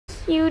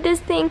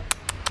cutest thing.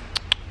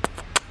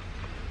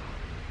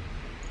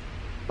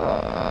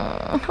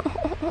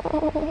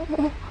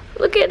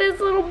 Look at his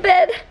little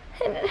bed.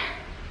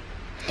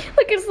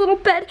 Look at his little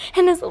bed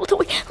and his little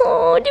toy.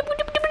 Oh,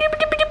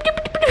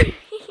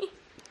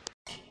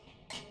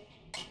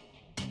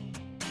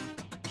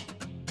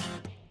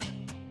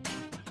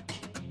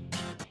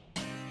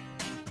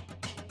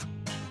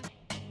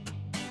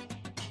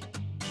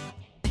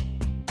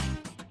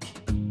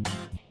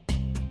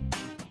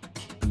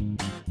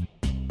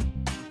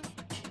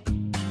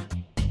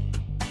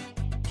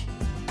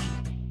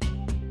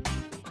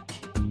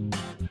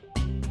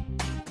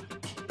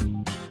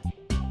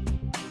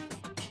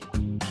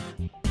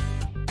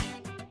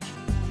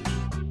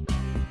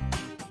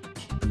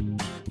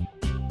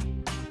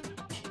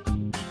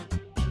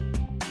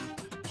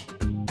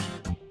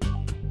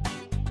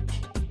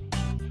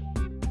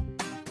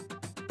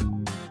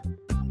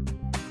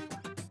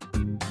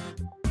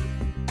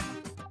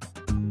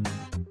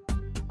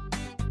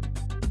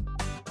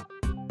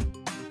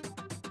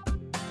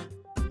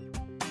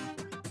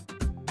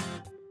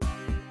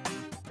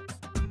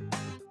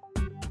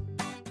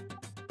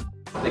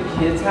 The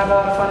kids have a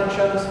lot of fun in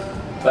shows,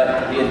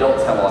 but the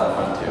adults have a lot of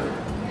fun too.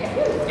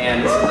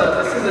 And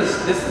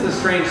this is a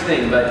strange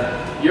thing,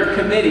 but your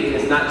committee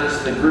is not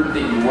just the group that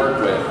you work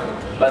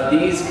with, but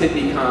these could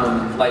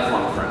become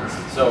lifelong friends.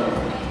 So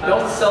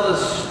don't sell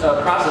this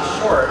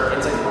process short.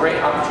 It's a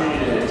great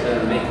opportunity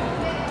to make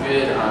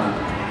good,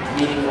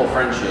 meaningful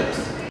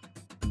friendships.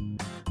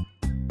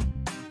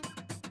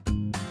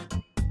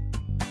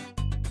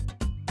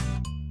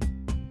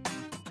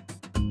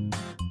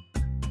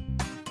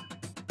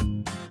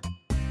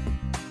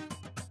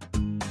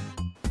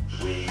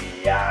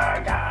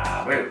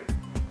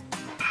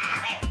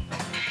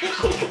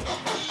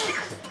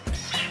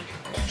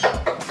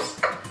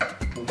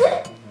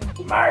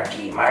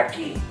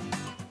 Marky.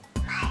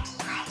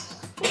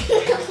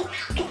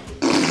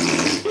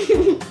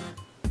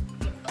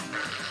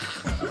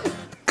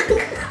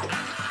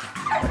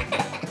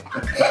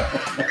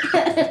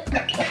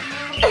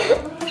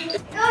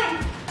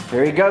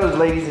 Here he goes,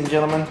 ladies and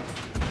gentlemen.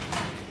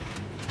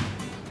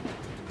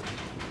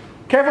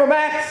 Careful,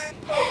 Max!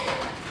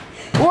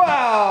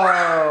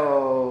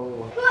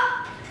 Whoa!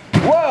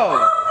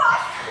 Whoa!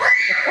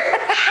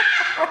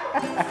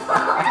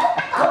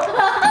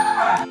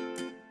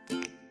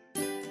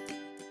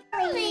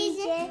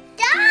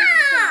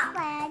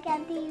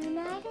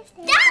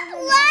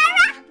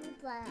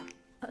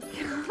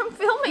 I'm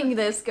filming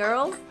this,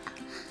 girls.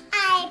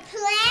 I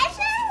pledge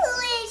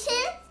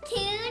allegiance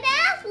to the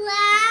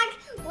flag,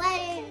 what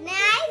is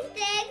United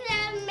States of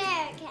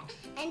America,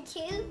 and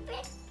to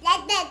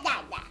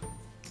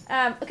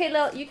Okay,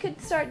 Lil, you could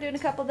start doing a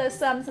couple of those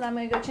sums, and I'm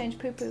gonna go change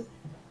poo-poo.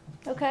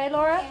 Okay,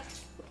 Laura?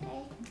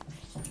 Okay.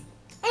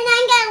 And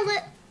I'm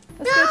gonna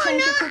Let's go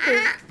change your poo-poo.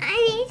 I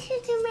need to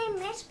do my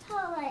mist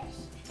polish.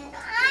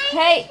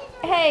 Hey.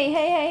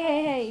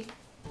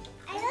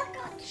 I look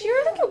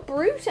You're a little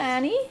brute,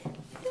 Annie.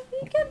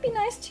 You gotta be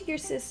nice to your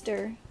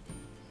sister.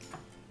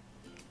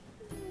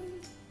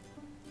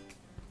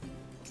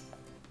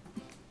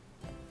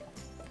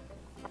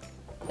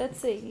 Let's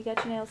see, you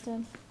got your nails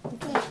done?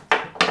 Okay.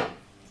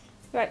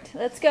 Right,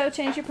 let's go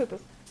change your poo-poo.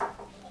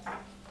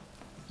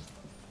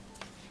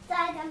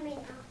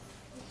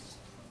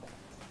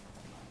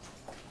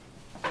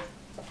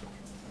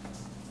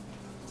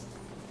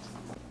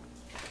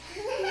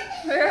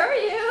 Where are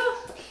you?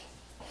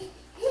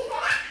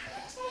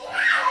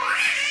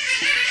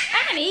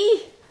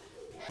 Annie!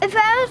 If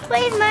I was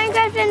playing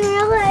Minecraft in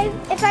real life,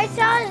 if I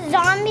saw a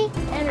zombie,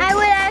 I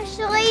would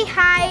actually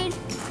hide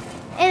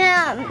in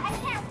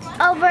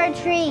over a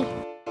tree.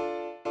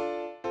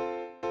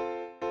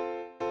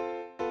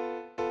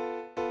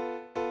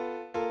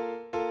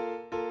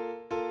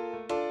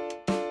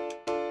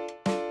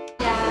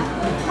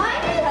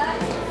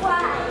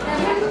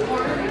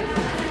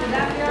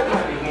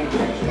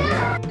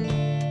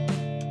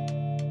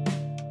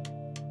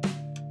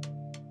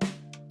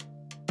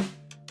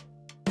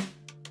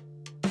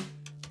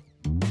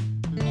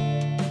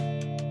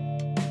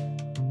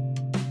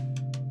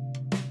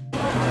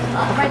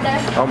 Right there.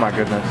 Oh my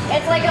goodness.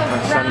 It's like a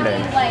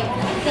Sunday. round, like,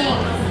 thing.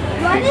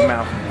 Big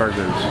mouth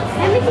burgers.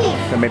 Let me see.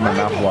 That made my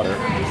mouth water.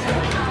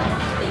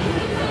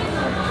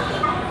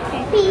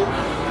 Pizza.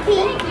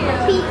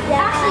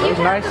 Actually, It was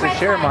nice to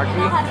share, Marky.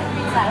 I'll have the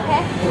green side,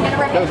 okay? You're gonna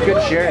rip That was it.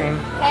 good sharing.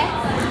 Okay?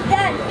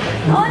 Done.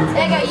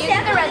 There you go, you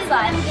get the red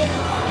side.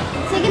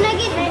 So you're gonna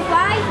get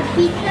fries, a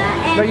pizza,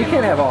 and... No, you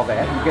can't have all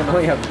that. You can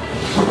only have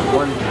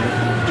one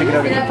chicken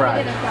nuggets and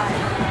fries.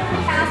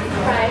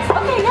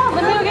 Okay, yeah,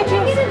 let me go get you.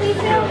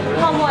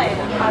 Home white.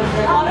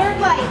 Water?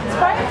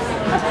 Sprite?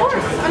 Of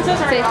course. I'm so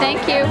sorry. Say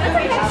thank you.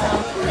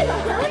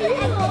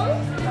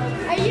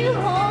 Are you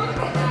home?